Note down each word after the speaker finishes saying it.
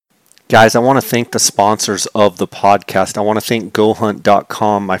Guys, I want to thank the sponsors of the podcast. I want to thank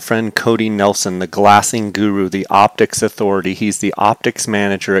GoHunt.com, my friend Cody Nelson, the glassing guru, the optics authority. He's the optics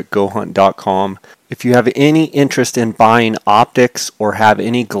manager at GoHunt.com. If you have any interest in buying optics or have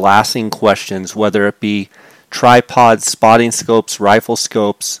any glassing questions, whether it be tripods, spotting scopes, rifle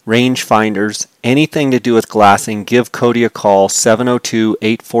scopes, range finders, anything to do with glassing, give Cody a call,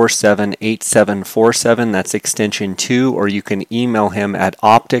 702-847-8747. That's extension 2, or you can email him at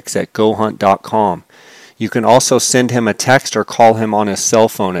optics@gohunt.com. You can also send him a text or call him on his cell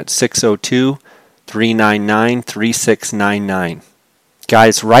phone at 602-399-3699.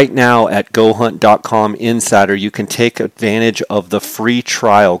 Guys, right now at GoHunt.com Insider, you can take advantage of the free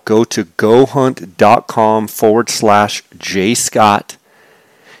trial. Go to GoHunt.com/JScott.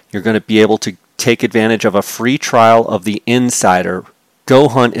 You're going to be able to take advantage of a free trial of the Insider.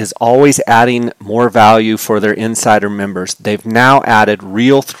 GoHunt is always adding more value for their Insider members. They've now added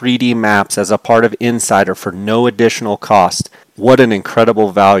real 3D maps as a part of Insider for no additional cost. What an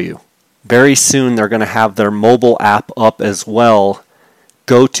incredible value. Very soon they're going to have their mobile app up as well.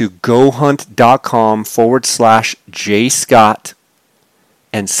 Go to GoHunt.com/JScott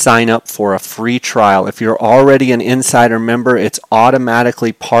and sign up for a free trial. If you're already an Insider member, it's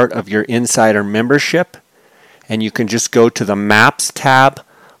automatically part of your Insider membership, and you can just go to the Maps tab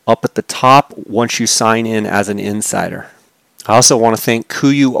up at the top once you sign in as an Insider. I also want to thank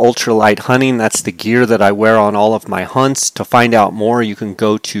KUIU Ultralight Hunting. That's the gear that I wear on all of my hunts. To find out more, you can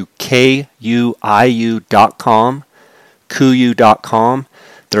go to KUIU.com, KUIU.com.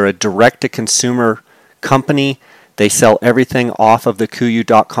 They're a direct-to-consumer company. They sell everything off of the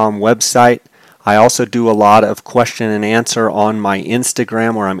KUIU.com website. I also do a lot of question and answer on my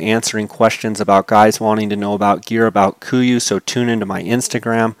Instagram where I'm answering questions about guys wanting to know about gear about KUIU, so tune into my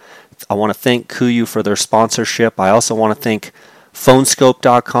Instagram. I want to thank KUIU for their sponsorship. I also want to thank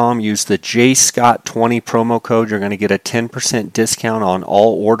Phonescope.com. Use the JScott20 promo code. You're going to get a 10% discount on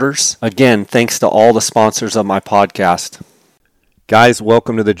all orders. Again, thanks to all the sponsors of my podcast. Guys,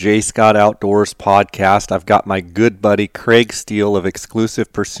 welcome to the J. Scott Outdoors podcast. I've got my good buddy Craig Steele of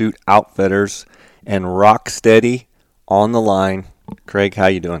Exclusive Pursuit Outfitters and Rocksteady on the line. Craig, how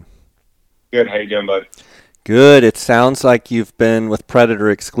you doing? Good. How you doing, bud? Good. It sounds like you've been with Predator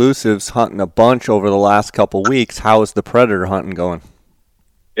Exclusives hunting a bunch over the last couple weeks. How is the Predator hunting going?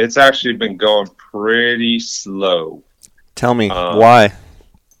 It's actually been going pretty slow. Tell me why.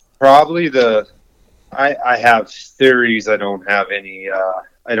 Probably I have theories. I don't have any.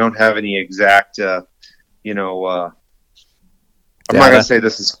 I don't have any exact. I'm not gonna say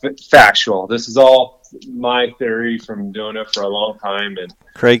this is factual. This is all my theory from doing it for a long time. And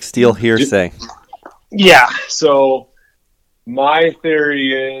Craig Steele hearsay. Yeah. So my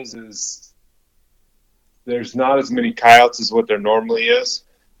theory is there's not as many coyotes as what there normally is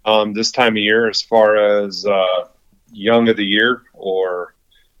this time of year, as far as young of the year or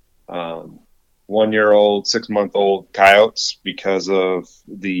 1-year-old, 6-month-old coyotes, because of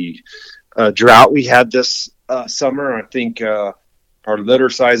the drought we had this summer. I think our litter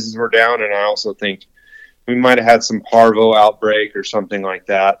sizes were down, and I also think we might have had some parvo outbreak or something like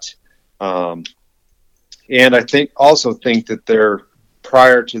that. And I think that there,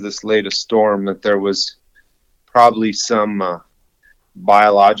 prior to this latest storm, that there was probably some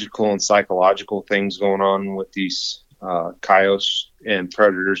biological and psychological things going on with these coyotes and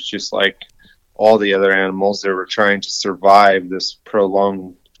predators, just like all the other animals. They were trying to survive this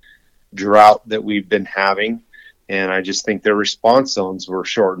prolonged drought that we've been having, and I just think their response zones were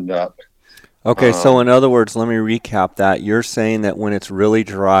shortened up. Okay, so in other words, let me recap that. You're saying that when it's really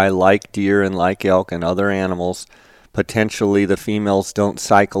dry, like deer and like elk and other animals, potentially the females don't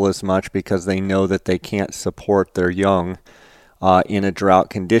cycle as much because they know that they can't support their young in a drought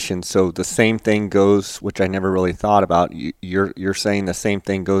condition. So the same thing goes, which I never really thought about. You're saying the same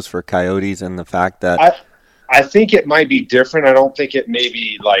thing goes for coyotes, and the fact that I think it might be different. I don't think it may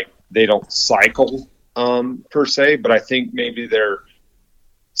be like they don't cycle per se, but I think maybe their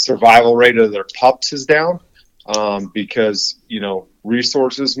survival rate of their pups is down because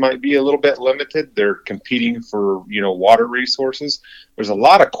resources might be a little bit limited. They're competing for water resources. There's a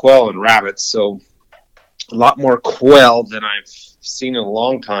lot of quail and rabbits, so a lot more quail than I've seen in a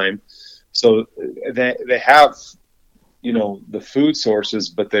long time. So they have, the food sources,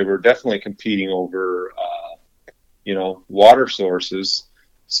 but they were definitely competing over, water sources.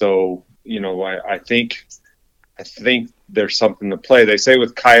 So, I think there's something to play. They say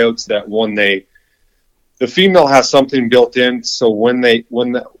with coyotes that the female has something built in. So when a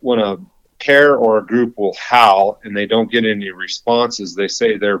pair or a group will howl and they don't get any responses, they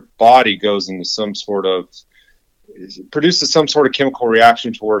say their body goes into some sort of produces some sort of chemical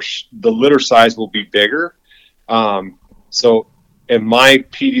reaction to where the litter size will be bigger. So in my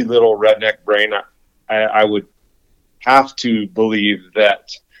PD little redneck brain, I would have to believe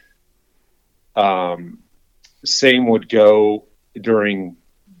that same would go during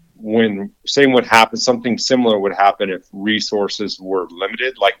when same would happen. Something similar would happen if resources were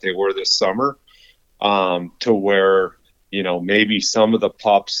limited, like they were this summer, to where, you know, maybe some of the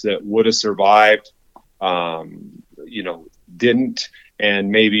pups that would have survived, you know, didn't, and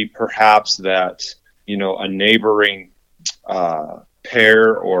maybe perhaps that, you know, a neighboring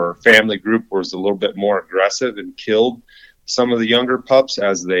pair or family group was a little bit more aggressive and killed some of the younger pups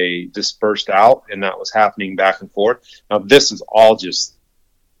as they dispersed out, and that was happening back and forth. Now, this is all just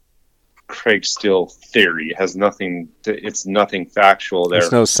Craig Still theory. It has nothing it's nothing factual there.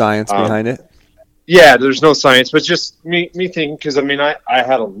 There's no science behind it. Yeah, there's no science, but just me thinking, because I mean, I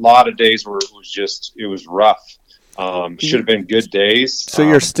had a lot of days where it was rough. Should have been good days. So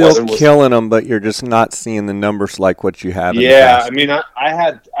you're still killing them, but you're just not seeing the numbers like what you have. Yeah, I mean, I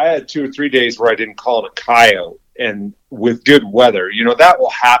had 2 or 3 days where I didn't call it a coyote, and with good weather, you know, that will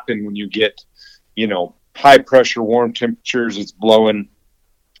happen when you get, you know, high pressure, warm temperatures. It's blowing,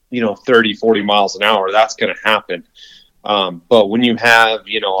 you know, 30, 40 miles an hour. That's going to happen. But when you have,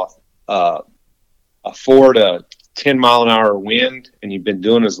 you know, a 4 to 10 mile an hour wind, and you've been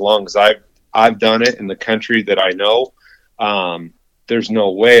doing it as long as I've done it in the country that I know, there's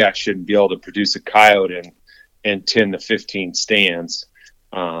no way I shouldn't be able to produce a coyote in 10 to 15 stands.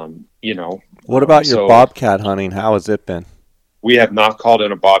 You know, what about your bobcat hunting? How has it been? We have not called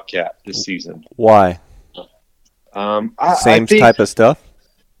in a bobcat this season. Why? Same type of stuff?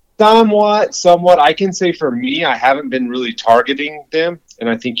 Somewhat. I can say for me, I haven't been really targeting them, and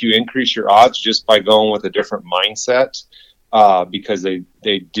I think you increase your odds just by going with a different mindset, because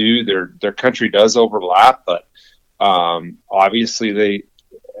their country does overlap, but obviously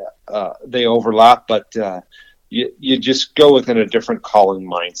they overlap, but you just go within a different calling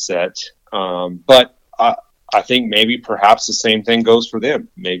mindset. But I think maybe perhaps the same thing goes for them.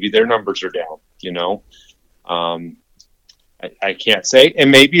 Maybe their numbers are down, you know. I can't say,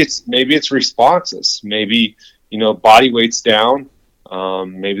 and maybe it's responses. Maybe, you know, body weight's down.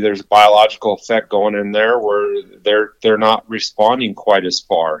 Maybe there's a biological effect going in there where they're not responding quite as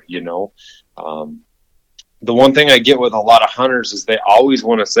far, you know. The one thing I get with a lot of hunters is they always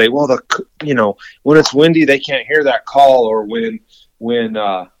want to say, well, you know, when it's windy, they can't hear that call, or when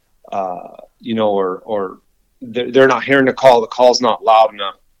you know, or they're not hearing the call. The call's not loud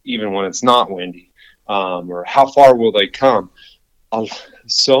enough, even when it's not windy. Or how far will they come?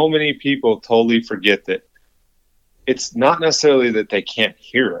 So many people totally forget that it's not necessarily that they can't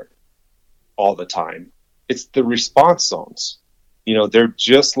hear it all the time. It's the response zones. You know, they're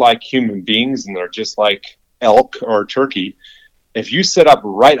just like human beings, and they're just like elk or turkey. If you set up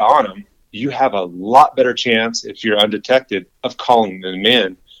right on them, you have a lot better chance, if you're undetected, of calling them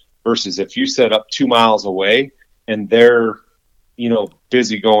in, versus if you set up 2 miles away and they're, you know,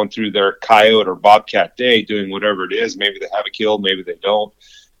 busy going through their coyote or bobcat day, doing whatever it is. Maybe they have a kill, maybe they don't.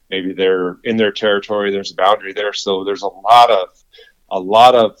 Maybe they're in their territory. There's a boundary there. So there's a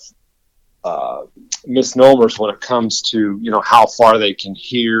lot of misnomers when it comes to, you know, how far they can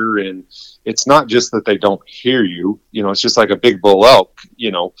hear. And it's not just that they don't hear you. You know, it's just like a big bull elk.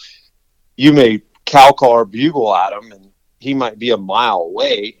 You know, you may cow call or bugle at him, and he might be a mile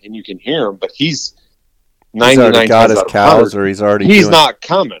away, and you can hear him, but he's 99 got his cows, or he's not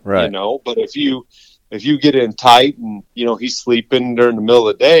coming, right? You know, but if you get in tight and, you know, he's sleeping during the middle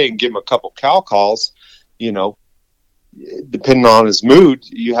of the day and give him a couple cow calls, you know, depending on his mood,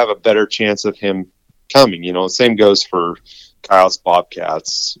 you have a better chance of him coming. You know, same goes for coyotes,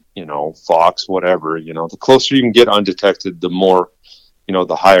 bobcats, you know, fox, whatever. You know, the closer you can get undetected, the more, you know,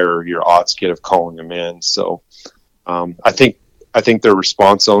 the higher your odds get of calling them in. So I think their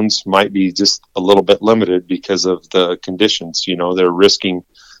response zones might be just a little bit limited because of the conditions. You know, they're risking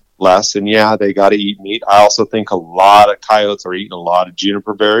less, and yeah, they got to eat meat. I also think a lot of coyotes are eating a lot of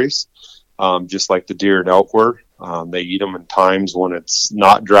juniper berries, just like the deer and elk were. They eat them in times when it's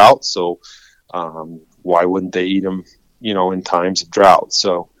not drought. So why wouldn't they eat them, you know, in times of drought?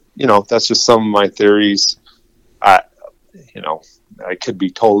 So, you know, that's just some of my theories. You know, I could be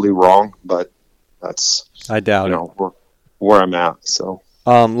totally wrong, but I doubt you know, where I'm at. So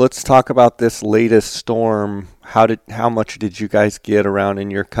let's talk about this latest storm. How much did you guys get around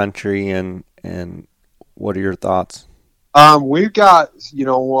in your country, and what are your thoughts? We've got, you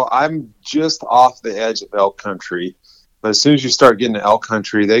know, well, I'm just off the edge of elk country, but as soon as you start getting to elk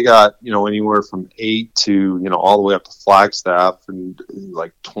country, they got, you know, anywhere from 8 to, you know, all the way up to Flagstaff, and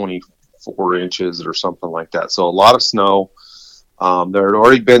like 20 4 inches or something like that. So a lot of snow. There had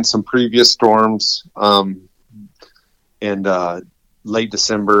already been some previous storms in late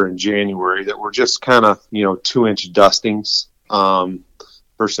December and January that were just kind of, 2-inch dustings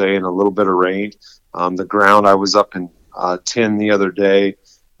per se, and a little bit of rain. The ground, I was up in 10 the other day,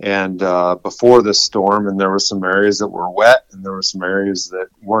 and before this storm, and there were some areas that were wet, and there were some areas that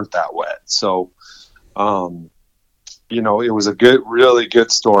weren't that wet. So, it was a really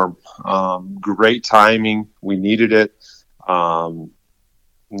good storm. Great timing. We needed it.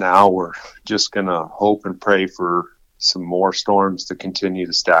 Now we're just going to hope and pray for some more storms to continue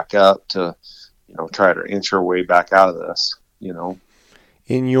to stack up to, try to inch our way back out of this,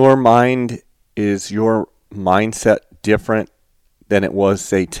 In your mind, is your mindset different than it was,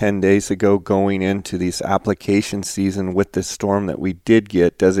 say, 10 days ago going into this application season with this storm that we did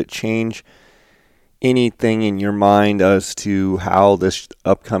get? Does it change anything in your mind as to how this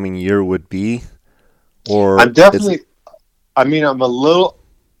upcoming year would be? Or I'm definitely,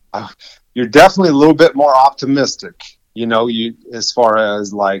 you're definitely a little bit more optimistic, as far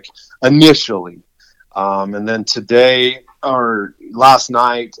as like initially. And then today or last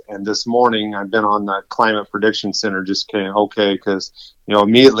night and this morning, I've been on the Climate Prediction Center just because,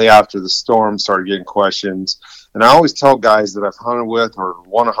 immediately after the storm started getting questions. And I always tell guys that I've hunted with or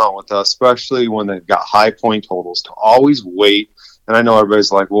want to hunt with us, especially when they've got high point totals, to always wait. And I know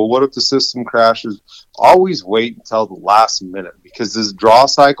everybody's like, well, what if the system crashes? Always wait until the last minute, because this draw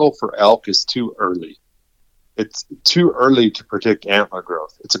cycle for elk is too early. It's too early to predict antler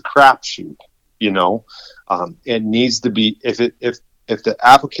growth. It's a crapshoot, It needs to be, if the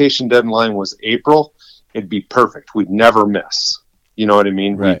application deadline was April, it'd be perfect. We'd never miss. You know what I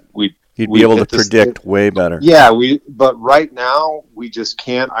mean? Right. You'd be able to predict way better. Yeah, but right now we just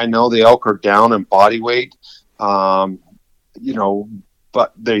can't. I know the elk are down in body weight, but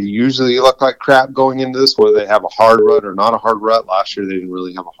they usually look like crap going into this, whether they have a hard rut or not a hard rut. Last year they didn't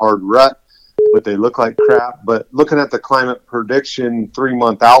really have a hard rut, but they look like crap. But looking at the climate prediction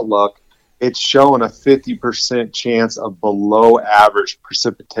 3-month outlook, it's showing a 50% chance of below average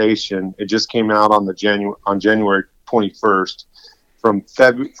precipitation. It just came out on January 21st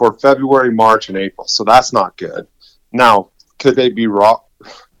for February, March, and April. So that's not good. Now, could they be wrong?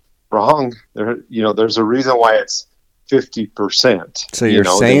 There's a reason why it's 50%. So you're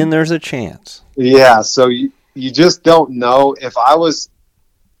saying there's a chance. Yeah. So you just don't know.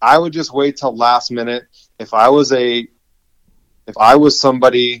 I would just wait till last minute. If I was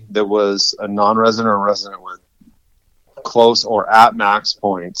somebody that was a non-resident or resident with close or at max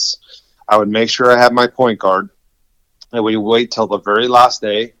points, I would make sure I had my point guard. And we wait till the very last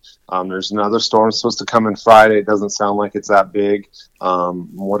day. There's another storm supposed to come in Friday. It doesn't sound like it's that big.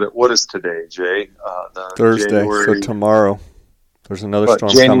 What is today, Jay? Thursday, so tomorrow. There's another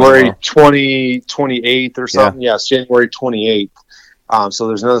storm January 28th or something. Yeah, it's January 28th. So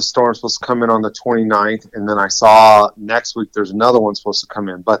there's another storm supposed to come in on the 29th. And then I saw next week there's another one supposed to come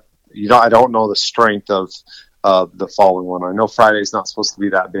in. But, I don't know the strength of the following one. I know Friday's not supposed to be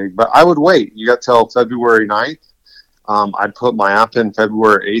that big. But I would wait. You got till February 9th. I'd put my app in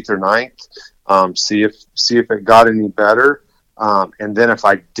February 8th or 9th, see if it got any better. And then if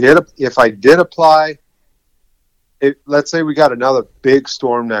I did apply, let's say we got another big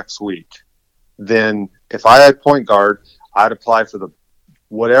storm next week, then if I had point guard, I'd apply for the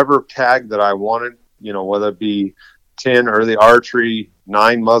whatever tag that I wanted, whether it be 10 early archery,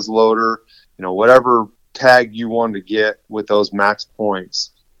 9 muzzleloader, whatever tag you wanted to get with those max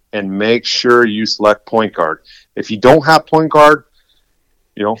points, and make sure you select point guard. If you don't have point guard,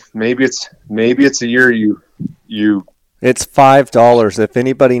 maybe it's a year you. It's $5. If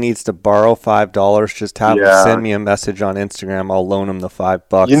anybody needs to borrow $5, just have them send me a message on Instagram. I'll loan them the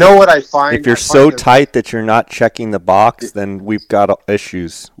 $5. You know what I find? If you're so tight that you're not checking the box, then we've got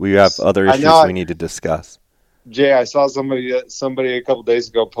issues. We have other issues we need to discuss. Jay, I saw somebody a couple days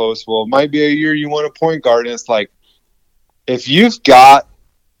ago post, well, it might be a year you want a point guard. And it's like, if you've got,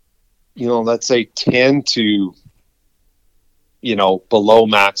 let's say 10 to, below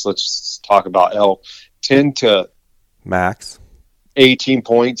max, let's talk about elk, 10 to max 18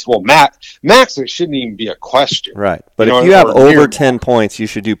 points. Well, max, it shouldn't even be a question. Right. But if you have over 10 points, you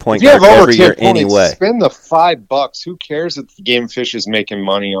should do point guard every year anyway. Spend the $5. Who cares if the game fish is making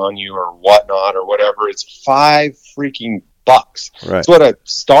money on you or whatnot or whatever? It's $5 freaking bucks. Right. That's what a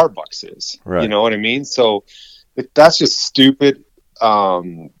Starbucks is. Right. You know what I mean? So that's just stupid.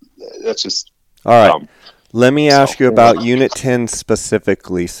 That's just all right. Let me ask you about Unit 10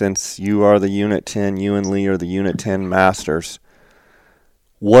 specifically, since you are the Unit 10, you and Lee are the Unit 10 masters.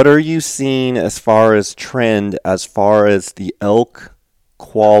 What are you seeing as far as trend, as far as the elk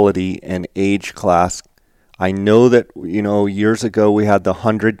quality and age class. I know that, years ago we had the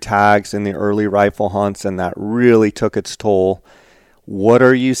 100 tags in the early rifle hunts, and that really took its toll. What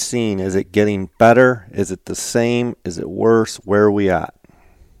are you seeing? Is it getting better? Is it the same? Is it worse? Where are we at?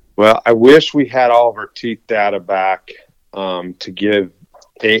 Well, I wish we had all of our teeth data back to give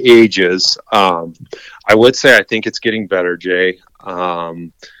ages. I would say I think it's getting better, Jay.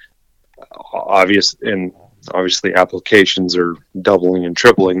 Obviously applications are doubling and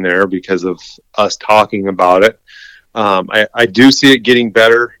tripling there because of us talking about it. I do see it getting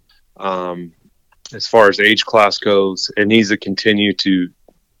better. As far as age class goes, it needs to continue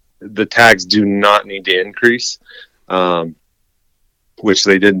the tags do not need to increase, which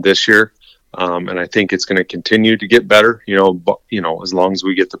they did this year. And I think it's going to continue to get better, as long as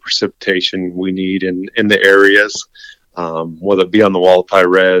we get the precipitation we need in the areas, whether it be on the Wallapai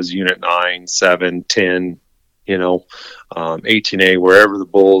Res, Unit 9, 7, 10, 18A, wherever the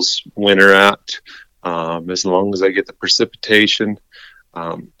bulls winter at, as long as I get the precipitation,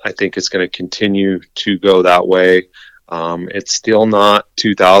 I think it's going to continue to go that way. It's still not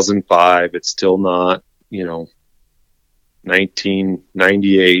 2005. It's still not,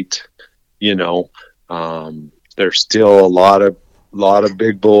 1998. There's still a lot of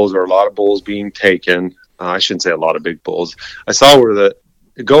big bulls, or a lot of bulls being taken. I shouldn't say a lot of big bulls. I saw where the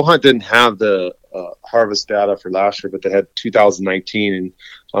Go Hunt didn't have the harvest data for last year, but they had 2019, and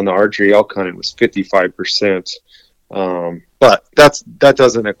on the archery elk hunt it was 55%. But that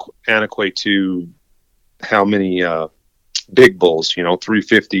doesn't equate to how many big bulls,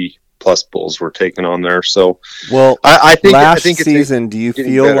 350 plus bulls were taken on there. So, well, I think season, do you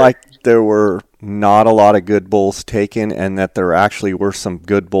feel better. Like there were not a lot of good bulls taken, and that there actually were some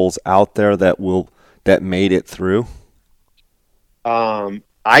good bulls out there that made it through?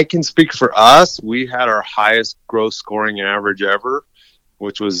 I can speak for us. We had our highest gross scoring average ever,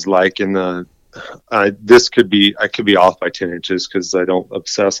 which was like in the I could be off by 10 inches because I don't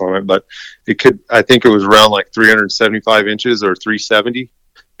obsess on it, but I think it was around like 375 inches or 370,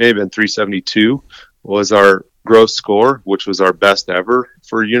 maybe been 372 was our gross score, which was our best ever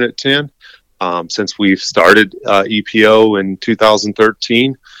for Unit 10 since we've started EPO in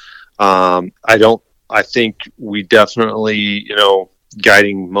 2013. I think we definitely,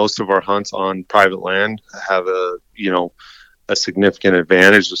 guiding most of our hunts on private land have a significant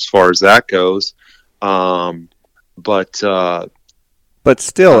advantage as far as that goes. But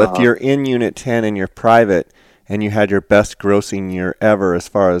still, if you're in Unit 10 and you're private and you had your best grossing year ever as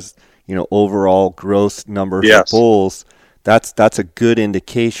far as, overall gross numbers of bulls, that's a good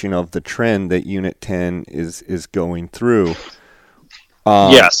indication of the trend that Unit 10 is going through.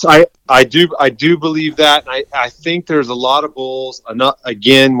 Yes, I do believe that. And I think there's a lot of bulls.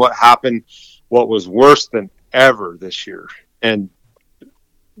 Again, what was worse than ever this year, and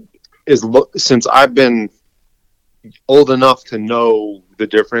since I've been old enough to know the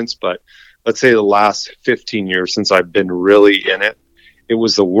difference, but let's say the last 15 years since I've been really in it, it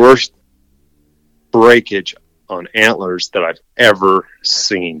was the worst breakage on antlers that I've ever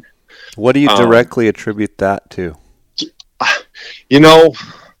seen. What do you directly attribute that to?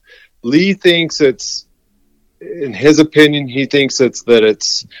 Lee thinks it's, in his opinion, he thinks that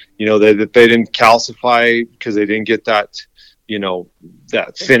that they didn't calcify because they didn't get that,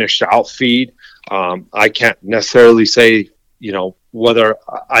 that finished out feed. I can't necessarily say, whether,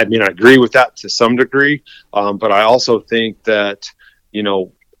 I agree with that to some degree. But I also think that,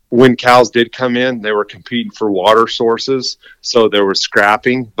 when cows did come in, they were competing for water sources. So there was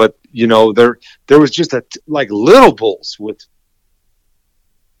scrapping, but there was just like little bulls with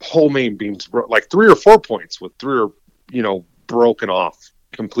whole main beams, like 3 or 4 points with 3 or, broken off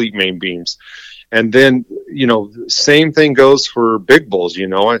complete main beams. And then, same thing goes for big bulls,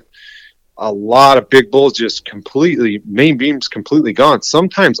 a lot of big bulls just main beams completely gone.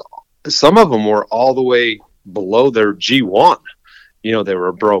 Sometimes some of them were all the way below their G1, they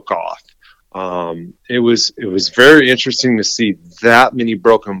were broke off. It was very interesting to see that many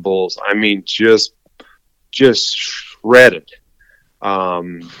broken bulls. Just shredded.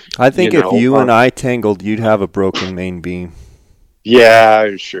 I think if you and I tangled, you'd have a broken main beam.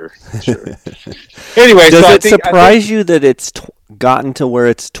 Yeah, sure. Anyway, does it surprise you that it's gotten to where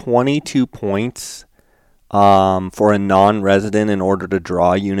it's 22 points for a non-resident in order to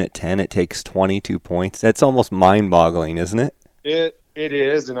draw Unit 10? It takes 22 points. That's almost mind-boggling, isn't it? It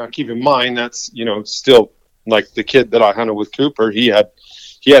is, and keep in mind that's still like the kid that I hunted with Cooper. He had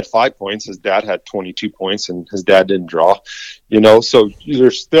 5 points. His dad had 22 points, and his dad didn't draw. So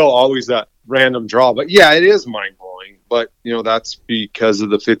there's still always that random draw. But yeah, it is mind blowing but that's because of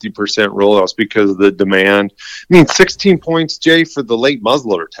the 50% rule. That's because of the demand. I mean, 16 points, Jay, for the late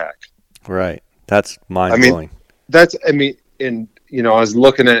muzzleloader tag. Right. That's mind-blowing. I was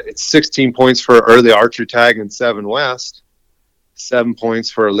looking at it's 16 points for early archery tag and 7 West, 7 points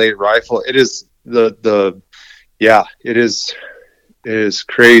for a late rifle. It is it is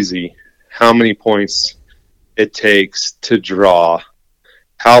crazy how many points it takes to draw,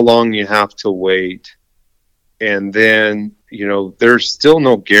 how long you have to wait. And then, there's still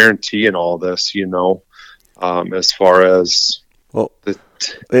no guarantee in all this, as far as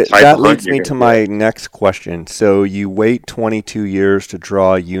that leads me to my next question. So you wait 22 years to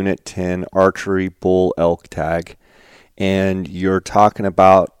draw a Unit 10 archery bull elk tag, and you're talking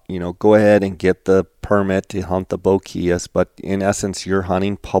about, go ahead and get the permit to hunt the Boquillas, but in essence, you're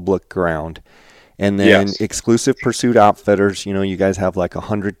hunting public ground. And then Exclusive Pursuit Outfitters, you guys have like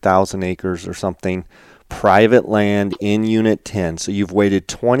 100,000 acres or something, private land in Unit 10. So you've waited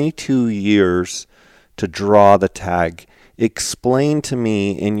 22 years to draw the tag. Explain to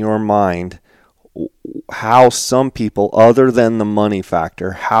me in your mind how some people, other than the money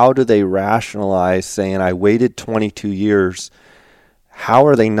factor, how do they rationalize saying, I waited 22 years? How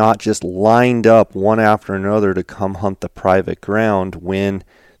are they not just lined up one after another to come hunt the private ground when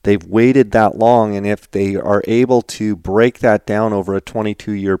they've waited that long? And if they are able to break that down over a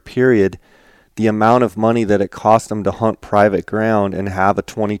 22-year period, the amount of money that it cost them to hunt private ground and have a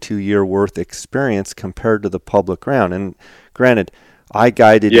 22-year worth experience compared to the public ground. And granted, I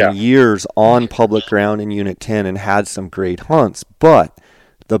guided in years on public ground in Unit 10 and had some great hunts, but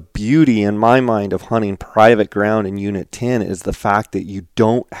the beauty in my mind of hunting private ground in Unit 10 is the fact that you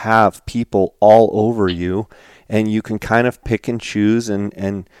don't have people all over you, and you can kind of pick and choose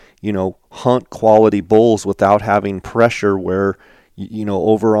and hunt quality bulls without having pressure where,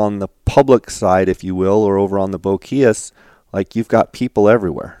 over on the public side, if you will, or over on the Boquillas, like you've got people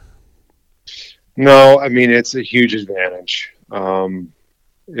everywhere. No, I mean, it's a huge advantage. I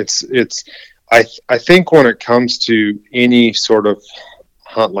think when it comes to any sort of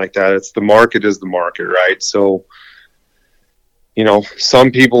hunt like that, it's the market is the market, right? So, some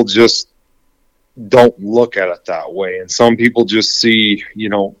people just don't look at it that way. And some people just see,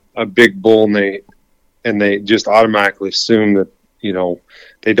 a big bull and they just automatically assume that,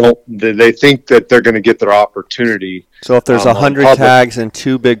 they think that they're going to get their opportunity. So if there's 100 tags and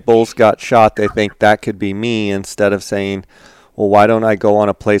 2 big bulls got shot, they think that could be me, instead of saying, well, why don't I go on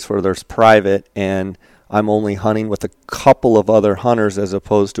a place where there's private and I'm only hunting with a couple of other hunters as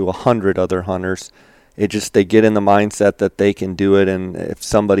opposed to 100 other hunters. They get in the mindset that they can do it, and if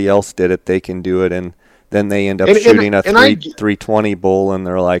somebody else did it, they can do it, and then they end up shooting a 320 bull, and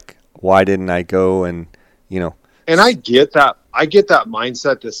they're like, why didn't I go? And And I get that. I get that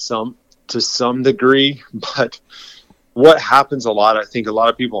mindset to some degree, but what happens a lot, I think a lot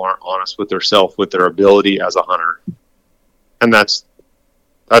of people aren't honest with themselves, with their ability as a hunter. And that's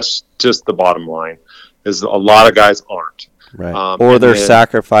just the bottom line, is a lot of guys aren't. Right. Or their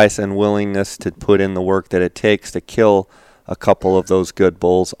sacrifice and willingness to put in the work that it takes to kill a couple of those good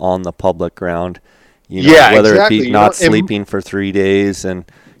bulls on the public ground. Whether it be not sleeping for 3 days and,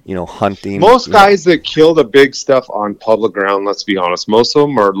 hunting. Most guys that kill the big stuff on public ground, let's be honest, most of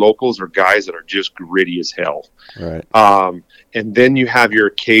them are locals or guys that are just gritty as hell. Right. And then you have your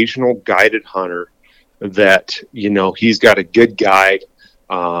occasional guided hunter that, he's got a good guide,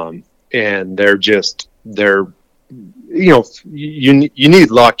 and you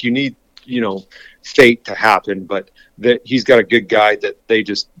need luck, you need, fate to happen, but that he's got a good guide that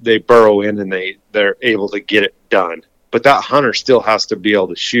they burrow in and they're able to get it done. But that hunter still has to be able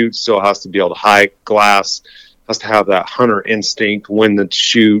to shoot, still has to be able to hide glass, has to have that hunter instinct when to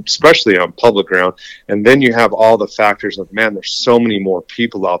shoot, especially on public ground. And then you have all the factors of, man, there's so many more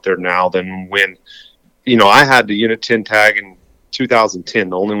people out there now than when, I had the Unit 10 tag in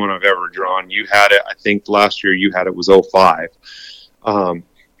 2010, the only one I've ever drawn. You had it, I think last year you had it was 05.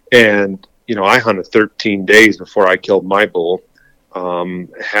 And, I hunted 13 days before I killed my bull.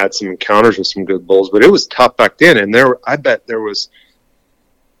 Had some encounters with some good bulls, but it was tough back then. And I bet there was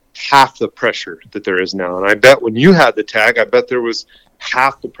half the pressure that there is now. And I bet when you had the tag, I bet there was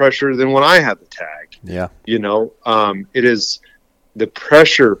half the pressure than when I had the tag. Yeah. It is the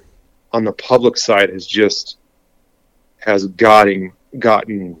pressure on the public side has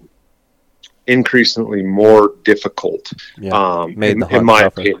gotten increasingly more difficult. Yeah. In my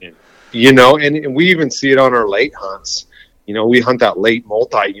opinion, and we even see it on our late hunts. We hunt that late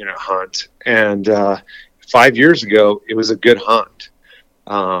multi-unit hunt, and 5 years ago, it was a good hunt.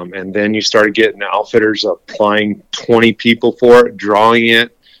 And then you started getting outfitters applying 20 people for it, drawing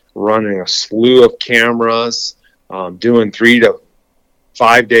it, running a slew of cameras, doing 3 to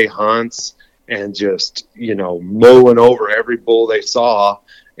 5 day hunts and just, mowing over every bull they saw.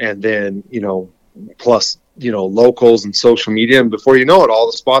 And then, plus, locals and social media. And before you know it, all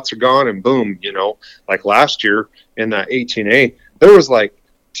the spots are gone and boom, like last year in that 18A, there was like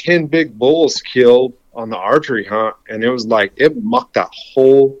 10 big bulls killed on the archery hunt. And it was like, it mucked that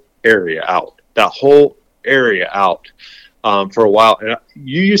whole area out, for a while. And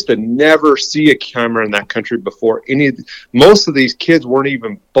you used to never see a camera in that country before. Most of these kids weren't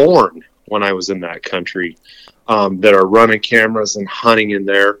even born when I was in that country, that are running cameras and hunting in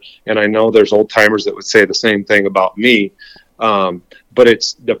there. And I know there's old timers that would say the same thing about me. But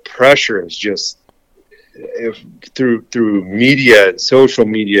it's the pressure is just through media and social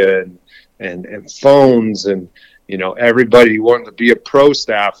media and phones and, everybody wanting to be a pro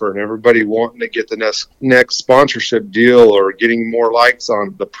staffer and everybody wanting to get the next sponsorship deal or getting more likes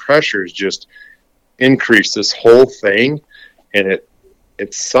on. The pressures just increased this whole thing, and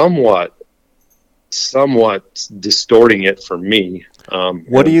it's somewhat distorting it for me.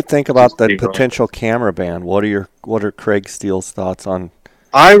 What do you think about the potential camera ban? What are Craig Steele's thoughts on?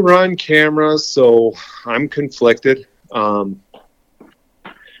 I run cameras, so I'm conflicted.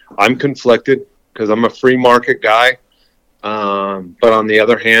 Because I'm a free market guy. But on the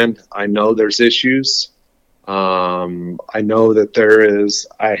other hand, I know there's issues. I know that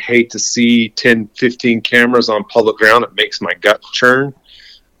I hate to see 10, 15 cameras on public ground. It makes my gut churn.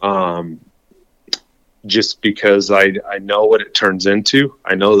 Just because I know what it turns into.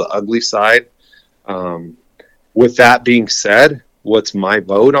 I know the ugly side. With that being said, what's my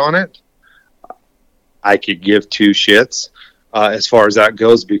vote on it? I could give two shits. As far as that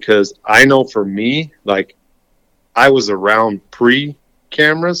goes, because I know for me, like, I was around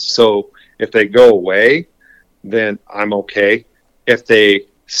pre-cameras, so if they go away, then I'm okay. If they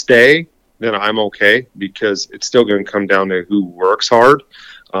stay, then I'm okay, because it's still going to come down to who works hard.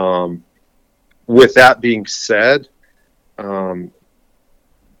 With that being said, I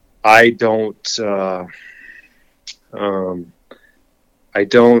don't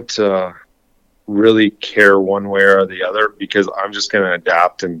really care one way or the other, because I'm just going to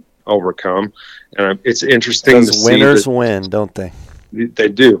adapt and overcome. And it's interesting to see. Winners win, don't they? They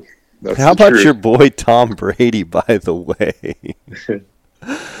do. That's How about your boy Tom Brady, by the way?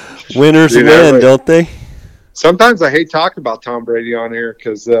 Winners win, don't they? Sometimes I hate talking about Tom Brady on here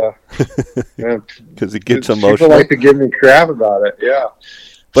because it gets emotional. People like to give me crap about it, yeah.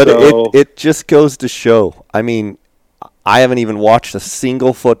 But it just goes to show. I mean, I haven't even watched a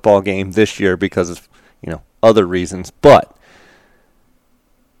single football game this year because of, other reasons. But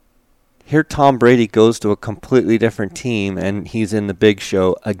here Tom Brady goes to a completely different team, and he's in the big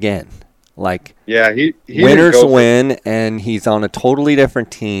show again. Like, yeah, he winners win, and he's on a totally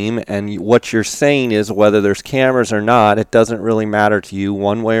different team. And what you're saying is, whether there's cameras or not, it doesn't really matter to you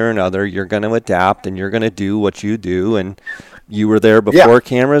one way or another. You're going to adapt, and you're going to do what you do. And you were there before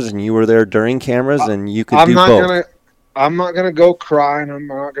cameras, and you were there during cameras, and you could do both. I'm not going to go cry, and I'm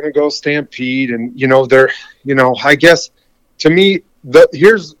not going to go stampede. And, I guess to me,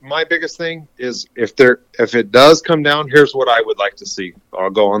 here's my biggest thing is if it does come down, here's what I would like to see. I'll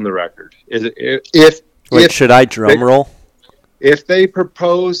go on the record. Should I drum roll? If they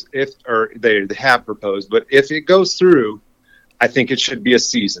propose, or they have proposed, but if it goes through, I think it should be a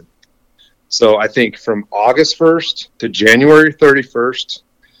season. So I think from August 1st to January 31st,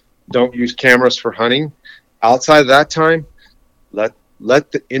 don't use cameras for hunting. Outside of that time, let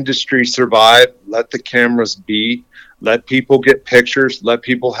the industry survive. Let the cameras be. Let people get pictures. Let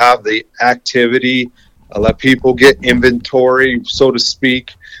people have the activity. Let people get inventory, so to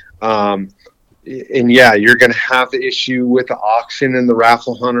speak. And yeah, you're going to have the issue with the auction and the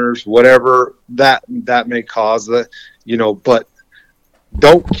raffle hunters, whatever that may cause. But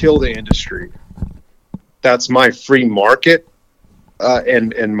don't kill the industry. That's my free market,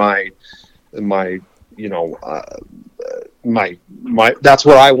 and my that's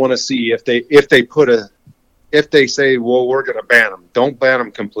what I want to see. If they say, well, we're going to ban them, don't ban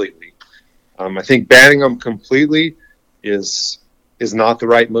them completely. I think banning them completely is not the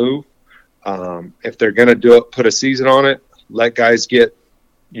right move. If they're going to do it, put a season on it, let guys get,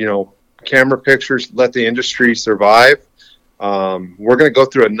 camera pictures, let the industry survive. We're going to go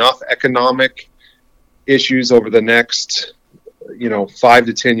through enough economic issues over the next, 5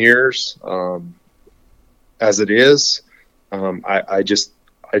 to 10 years, as it is. I just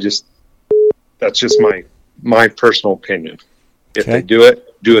that's just my personal opinion. If they do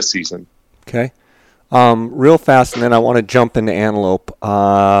it, do a season. Okay. Real fast, and then I want to jump into antelope.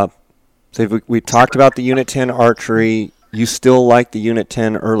 So we talked about the Unit 10 archery. You still like the Unit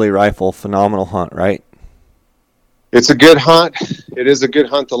 10 early rifle, phenomenal hunt, right? It's a good hunt. It is a good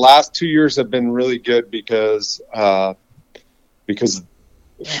hunt. The last 2 years have been really good because for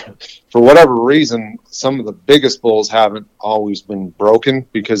whatever reason, some of the biggest bulls haven't always been broken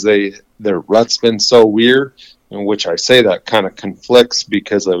because their rut's been so weird. In which I say that kind of conflicts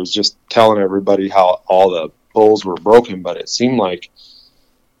because I was just telling everybody how all the bulls were broken, but it seemed like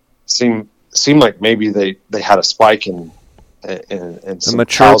maybe they had a spike in and The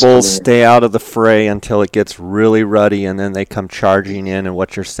mature bulls stay out of the fray until it gets really ruddy, and then they come charging in. And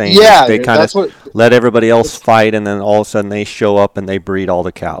what you're saying is they kind of let everybody else fight, and then all of a sudden they show up and they breed all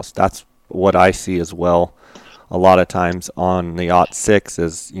the cows. That's what I see as well. A lot of times on the '06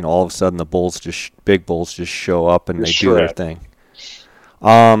 is, all of a sudden the big bulls just show up and they do their thing.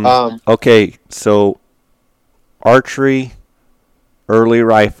 Okay, so archery, early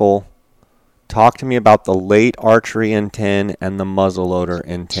rifle. Talk to me about the late archery in 10 and the muzzleloader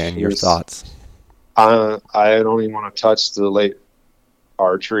in 10. Your thoughts? I don't even want to touch the late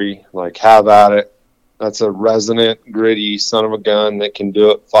archery. Like, have at it. That's a resident, gritty son of a gun that can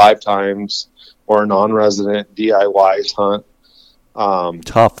do it 5 times, or a non-resident DIY hunt.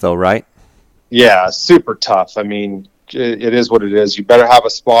 Tough though, right? Yeah, super tough. I mean, it is what it is. You better have a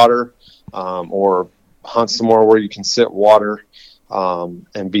spotter, or hunt somewhere where you can sit water,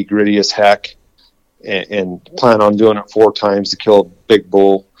 and be gritty as heck. And plan on doing it 4 times to kill a big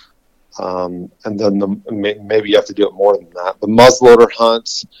bull. And then maybe you have to do it more than that. The muzzleloader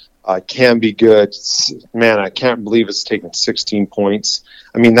hunts can be good. Man, I can't believe it's taken 16 points.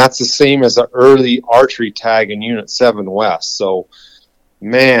 I mean, that's the same as an early archery tag in Unit 7 West. So,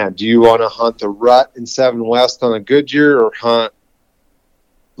 man, do you want to hunt the rut in 7 West on a Goodyear or hunt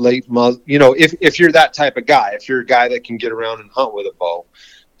late muzzle? If you're that type of guy, if you're a guy that can get around and hunt with a bow.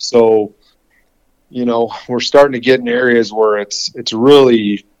 So, we're starting to get in areas where it's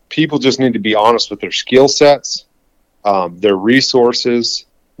really, people just need to be honest with their skill sets, their resources,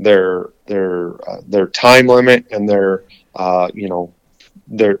 their time limit, and their how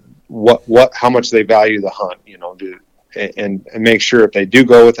much they value the hunt. And make sure if they do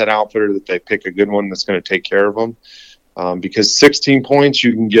go with an outfitter that they pick a good one that's going to take care of them. Because 16 points,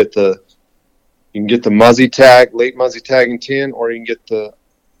 you can get the muzzy tag, late muzzy tag in 10, or you can get the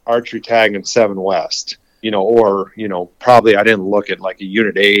archery tag in 7 West, or probably I didn't look at like a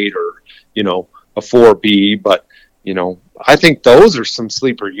Unit 8 or a 4B, but I think those are some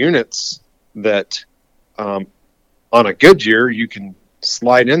sleeper units that on a Goodyear you can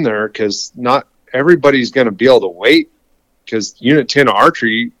slide in there, because not everybody's going to be able to wait, because Unit 10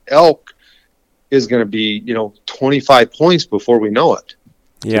 archery elk is going to be 25 points before we know it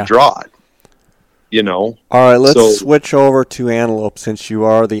to draw it. All right, let's switch over to antelope, since you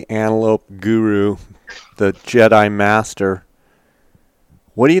are the antelope guru, the Jedi master.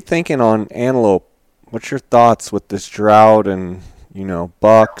 What are you thinking on antelope? What's your thoughts with this drought and,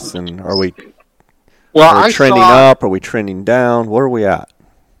 bucks? And are we trending up? Are we trending down? Where are we at?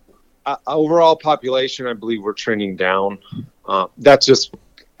 Overall population, I believe we're trending down. That's just,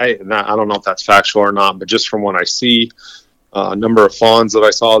 I don't know if that's factual or not, but just from what I see, a number of fawns that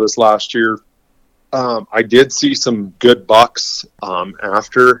I saw this last year, I did see some good bucks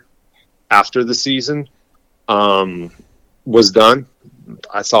after the season was done.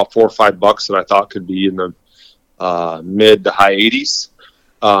 I saw 4 or 5 bucks that I thought could be in the mid to high 80s.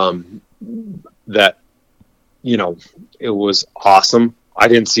 That it was awesome. I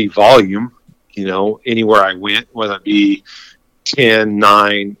didn't see volume, anywhere I went, whether it be 10,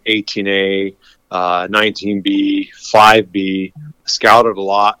 9, 18A, 19B, 5B. Scouted a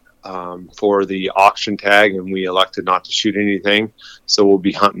lot for the auction tag, and we elected not to shoot anything, so we'll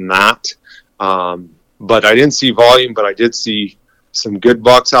be hunting that. But I didn't see volume, but I did see some good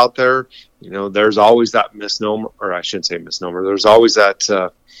bucks out there. There's always that misnomer, or I shouldn't say misnomer. There's always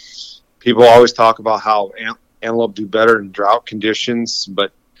that people always talk about how antelope do better in drought conditions,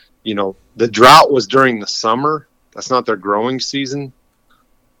 but the drought was during the summer. That's not their growing season.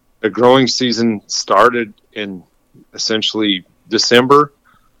 The growing season started in essentially December.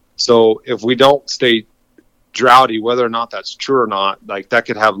 So if we don't stay droughty, whether or not that's true or not, like that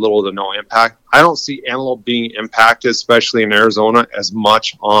could have little to no impact. I don't see antelope being impacted, especially in Arizona, as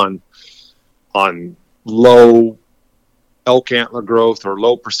much on low elk antler growth or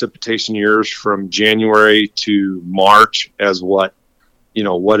low precipitation years from January to March as what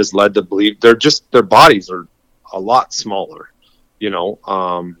has led to believe. Their bodies are a lot smaller.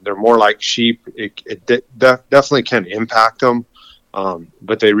 They're more like sheep. It definitely can impact them,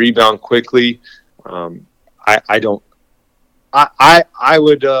 but they rebound quickly. I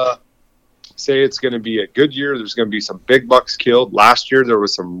would say it's going to be a good year. There's going to be some big bucks killed. Last year there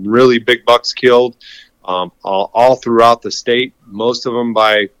was some really big bucks killed. all throughout the state. Most of them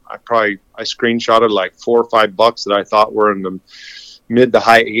I screenshotted like $4 or $5 that I thought were in the mid to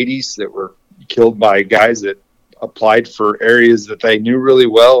high 80s that were killed by guys that applied for areas that they knew really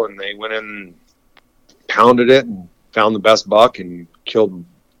well, and they went in and pounded it and found the best buck and killed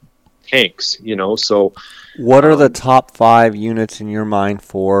tanks, so what are the top 5 units in your mind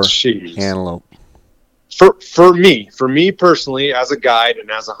for geez. antelope? For me personally, as a guide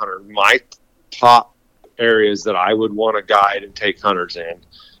and as a hunter, my top areas that I would want to guide and take hunters in,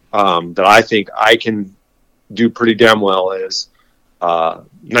 that I think I can do pretty damn well is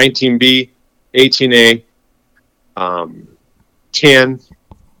 19B, 18A, 10,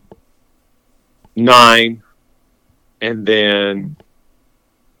 9, and then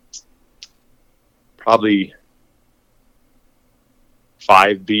probably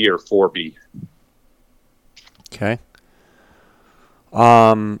 5B or 4B. Okay.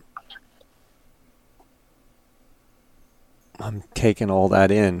 I'm taking all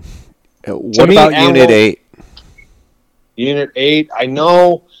that in. What about Unit 8? Unit 8, I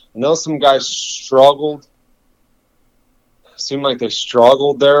know some guys struggled. Seemed like they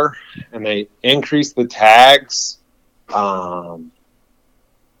struggled there, and they increased the tags. Could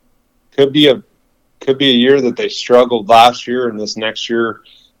be a year that they struggled last year, and this next year,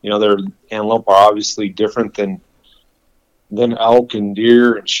 their antelope are obviously different than elk and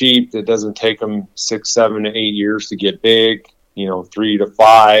deer and sheep. It doesn't take them 6, 7 to 8 years to get big. 3 to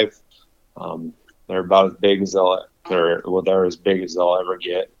 5. They're about as big as they're as big as they'll ever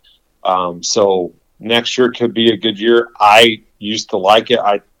get. So next year could be a good year. I used to like it.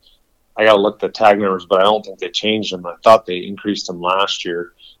 I got to look at the tag numbers, but I don't think they changed them. I thought they increased them last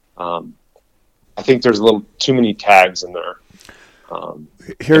year. I think there's a little too many tags in there.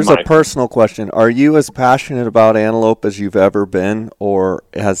 Here's a personal question. Are you as passionate about antelope as you've ever been, or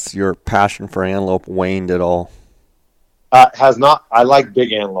has your passion for antelope waned at all? Has not. I like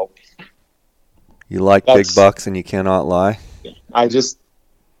big antelope. You like big bucks and you cannot lie?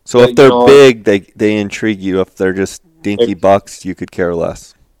 So if they're big, they intrigue you. If they're just dinky bucks, you could care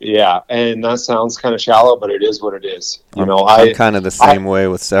less. Yeah, and that sounds kind of shallow, but it is what it is. I'm kind of the same way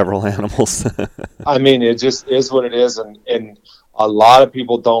with several animals. I mean, it just is what it is, and a lot of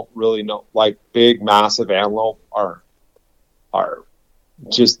people don't really know. Like big, massive antelope are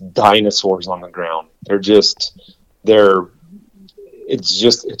just dinosaurs on the ground. It's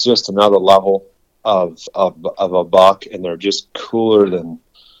just another level of a buck, and they're just cooler than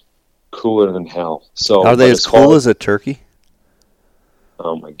hell. So are they as cool as a turkey?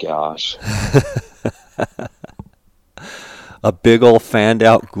 Oh my gosh. A big old fanned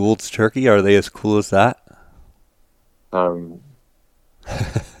out Gould's turkey, are they as cool as that? My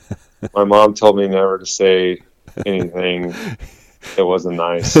mom told me never to say anything that wasn't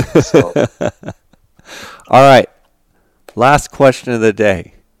nice. So. All right. Last question of the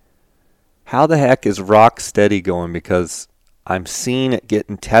day. How the heck is Rocksteady going? Because I'm seeing it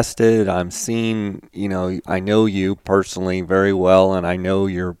getting tested. I'm seeing, I know you personally very well, and I know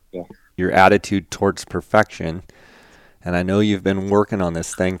your attitude towards perfection. And I know you've been working on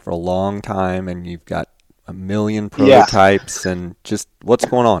this thing for a long time, and you've got a million prototypes. And just what's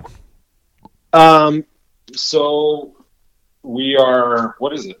going on? So we are.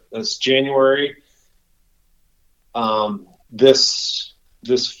 What is it? It's January. This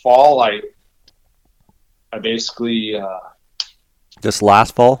fall, I basically. This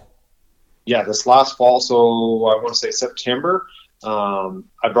last fall? Yeah, this last fall. So I want to say September.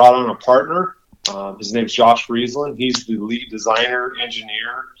 I brought on a partner. His name's Josh Riesland. He's the lead designer,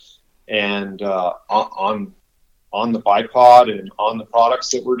 engineer, and on the bipod and on the products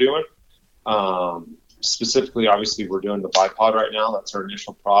that we're doing. Specifically, obviously, we're doing the bipod right now. That's our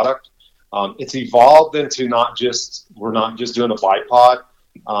initial product. It's evolved into we're not just doing a bipod.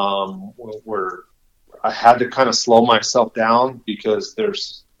 I had to kind of slow myself down because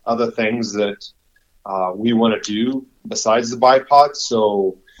there's other things that we want to do besides the bipod.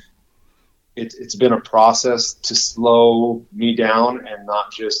 So it's been a process to slow me down and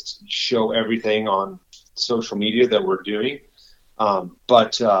not just show everything on social media that we're doing.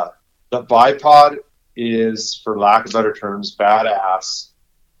 But the bipod is, for lack of better terms, badass.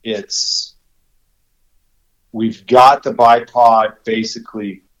 We've got the bipod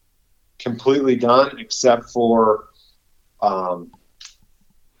basically completely done, except for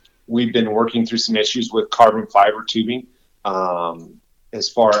we've been working through some issues with carbon fiber tubing. As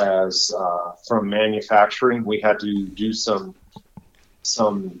far as from manufacturing, we had to do some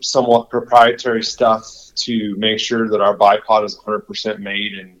somewhat proprietary stuff to make sure that our bipod is 100%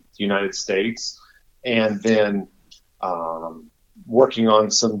 made in the United States. And then working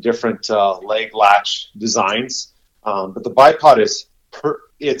on some different leg latch designs. But the bipod is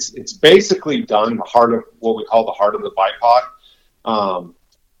it's basically done the heart of what we call the heart of the bipod.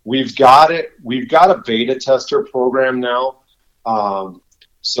 We've got it. We've got a beta tester program now.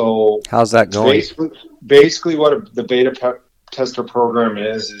 So how's that going? Basically what the beta tester program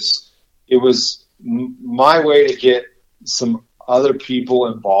is it was my way to get some other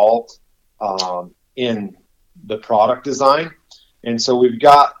people involved in the product design. And so we've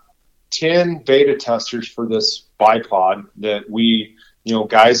got 10 beta testers for this bipod that we,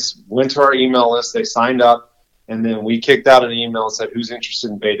 guys went to our email list, they signed up, and then we kicked out an email and said, who's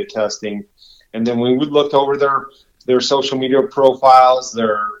interested in beta testing? And then we looked over their social media profiles,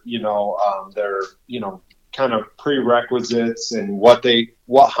 their kind of prerequisites and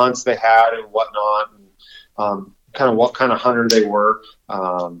what hunts they had and whatnot, and kind of what kind of hunter they were,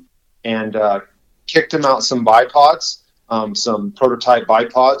 and kicked them out some bipods, some prototype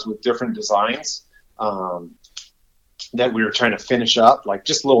bipods with different designs that we were trying to finish up, like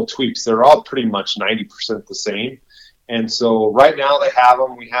just little tweaks. They're all pretty much 90% the same. And so right now they have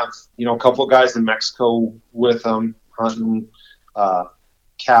them. We have, a couple of guys in Mexico with them hunting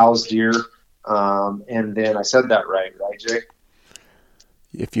cows, deer. And then I said that right, Jay?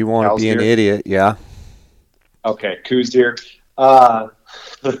 If you want cows, to be deer? An idiot, yeah. Okay, coos, deer. And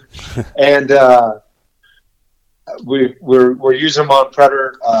we're using them on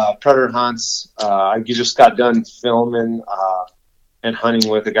predator hunts. I just got done filming and hunting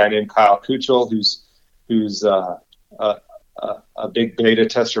with a guy named Kyle Kuchel, who's a big beta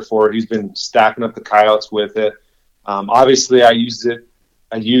tester for it. He's been stacking up the coyotes with it. Obviously, I used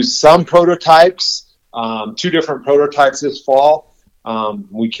some prototypes, 2 different prototypes this fall.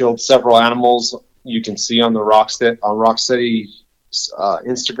 We killed several animals. You can see on the Rocksteady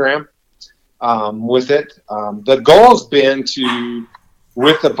Instagram with it. The goal has been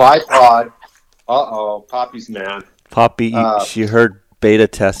with the bipod. Poppy's mad. Poppy, she heard beta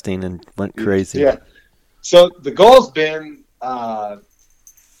testing and went crazy. Yeah. So the goal has been, the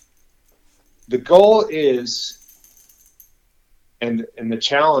goal is, and the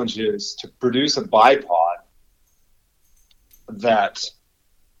challenge is to produce a bipod that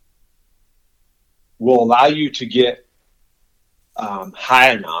will allow you to get high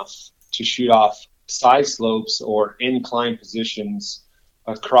enough to shoot off side slopes or incline positions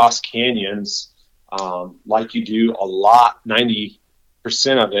across canyons, like you do a lot, 90%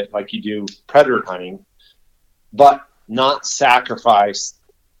 of it, like you do predator hunting, but not sacrifice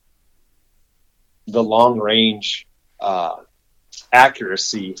the long range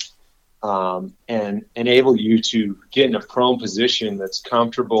accuracy, and enable you to get in a prone position that's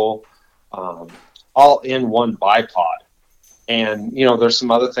comfortable, all in one bipod. And, there's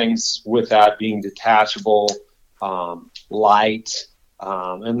some other things with that being detachable, light,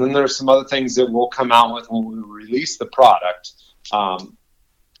 and then there's some other things that we'll come out with when we release the product.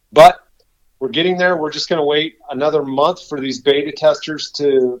 But we're getting there. We're just going to wait another month for these beta testers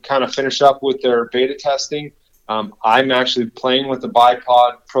to kind of finish up with their beta testing. I'm actually playing with the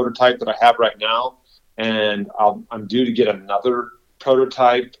bipod prototype that I have right now, and I'm due to get another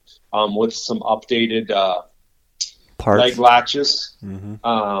prototype with some updated Parts. leg latches,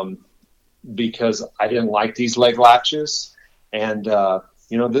 Mm-hmm. Because I didn't like these leg latches, and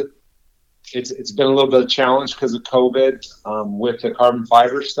it's been a little bit of a challenge because of COVID with the carbon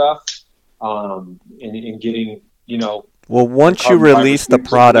fiber stuff, and getting Well, once you release the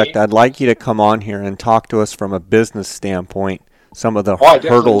product, I'd like you to come on here and talk to us from a business standpoint. Some of the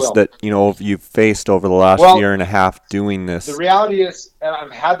hurdles that you've faced over the last year and a half doing this. The reality is, and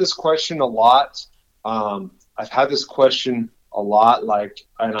I've had this question a lot. Like,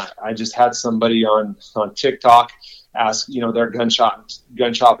 and I just had somebody on TikTok ask, their gun shop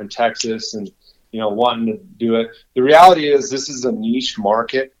in Texas, and wanting to do it. The reality is, this is a niche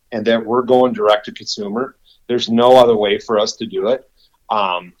market, and that we're going direct to consumer. There's no other way for us to do it,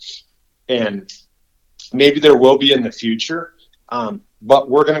 and maybe there will be in the future, but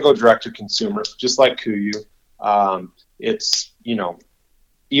we're going to go direct to consumer, just like KUIU. It's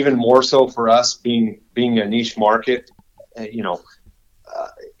even more so for us being a niche market.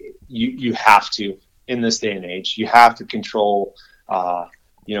 You have to, in this day and age, you have to control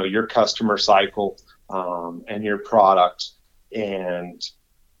your customer cycle and your product, and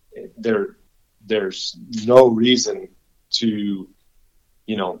there's no reason to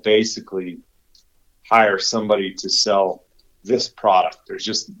basically hire somebody to sell this product. There's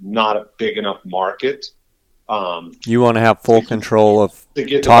just not a big enough market. You want to have full control of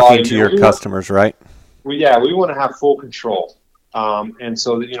talking to your customers, right? We want to have full control. And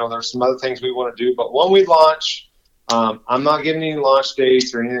so there's some other things we want to do, but when we launch, I'm not giving any launch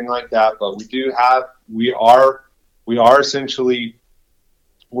dates or anything like that, but we are essentially,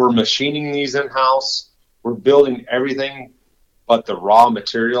 we're machining these in-house. We're building everything but the raw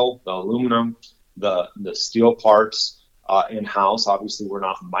material, the aluminum, the steel parts in-house. Obviously, we're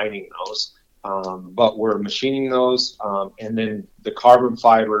not mining those, but we're machining those, and then the carbon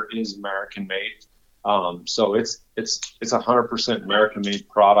fiber is American made. So it's 100% American made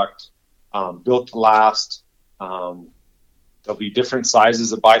product, built to last. There'll be different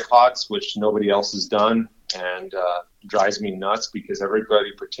sizes of bipods, which nobody else has done, and drives me nuts because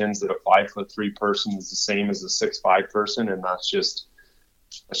everybody pretends that a 5'3" person is the same as a 6'5" person, and that's just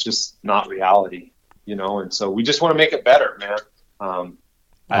not reality, And so we just want to make it better, man.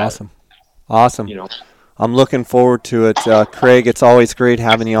 Awesome. I'm looking forward to it, Craig. It's always great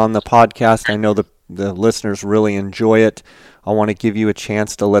having you on the podcast. I know the listeners really enjoy it. I want to give you a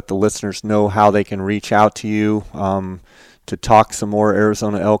chance to let the listeners know how they can reach out to you, to talk some more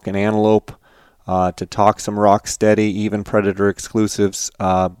Arizona elk and antelope, to talk some Rocksteady, even Predator exclusives.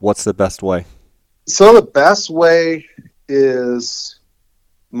 What's the best way? So the best way is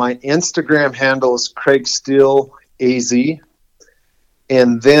my Instagram handle is Craig Steele AZ.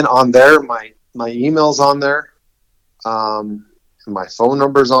 And then on there, my email's on there. My phone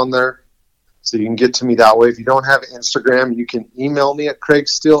number's on there. So you can get to me that way. If you don't have Instagram, you can email me at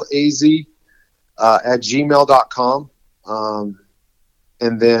CraigSteeleAZ at gmail.com.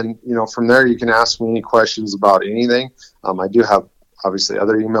 And then, from there you can ask me any questions about anything. I do have obviously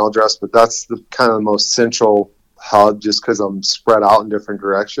other email address, but that's the kind of the most central hub just because I'm spread out in different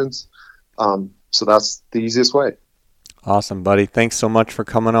directions. So that's the easiest way. Awesome, buddy. Thanks so much for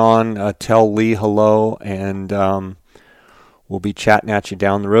coming on. Tell Lee hello, and we'll be chatting at you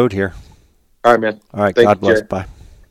down the road here. All right, man. All right. Thank God bless. Jared. Bye.